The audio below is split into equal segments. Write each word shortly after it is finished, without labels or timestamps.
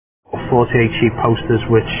48 cheap posters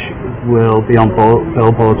which will be on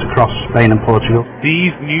billboards across Spain and Portugal.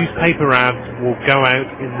 These newspaper ads will go out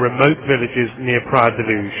in remote villages near Praia de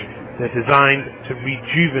Luz. They're designed to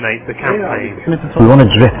rejuvenate the campaign. We want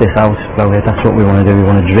to drip this out, Rohit. That's what we want to do. We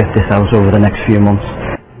want to drip this out over the next few months.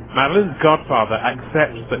 Madeleine's godfather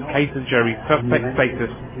accepts that Kate and Jerry's suspect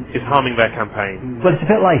status is harming their campaign. Well, it's a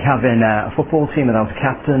bit like having a football team without a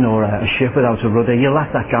captain or a ship without a rudder. You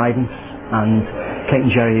lack that guidance, and Kate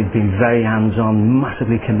and Jerry have been very hands-on,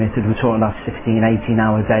 massively committed. We're talking about 16,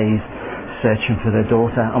 18-hour days searching for their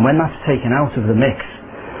daughter. And when that's taken out of the mix,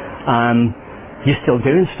 you're still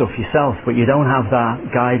doing stuff yourself, but you don't have that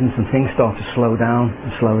guidance, and things start to slow down,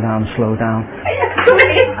 and slow down, and slow down.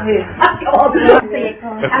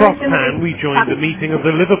 Across town, we joined the meeting of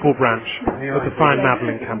the Liverpool branch of the Find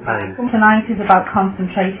Madeleine campaign. Tonight is about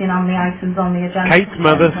concentrating on the items on the agenda. Kate's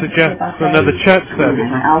mother suggests another church service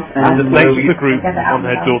and updates the group on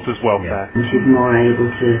her daughter's welfare. She's more able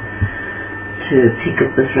to pick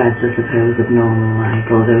up the threads, I suppose, of normal life,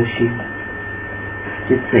 although she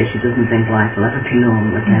did say she doesn't think life will ever be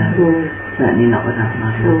normal again. Certainly not without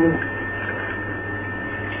Madeleine.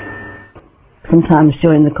 Sometimes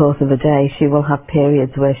during the course of a day she will have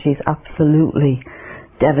periods where she's absolutely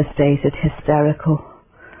devastated, hysterical,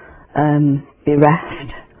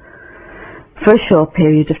 bereft for a short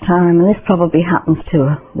period of time, and this probably happens to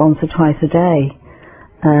her once or twice a day.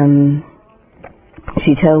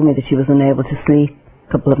 She told me that she was unable to sleep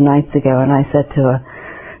a couple of nights ago, and I said to her,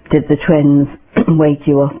 did the twins wake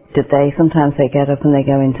you up? Did they? Sometimes they get up and they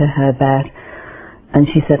go into her bed. And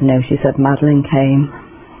she said no. She said Madeleine came.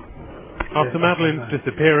 After Madeleine's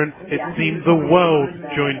disappearance, it seems the world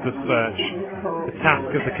joined the search. The task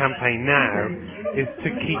of the campaign now is to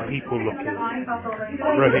keep people looking.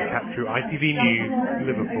 Rohit Kaptru, ITV News,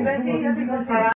 Liverpool.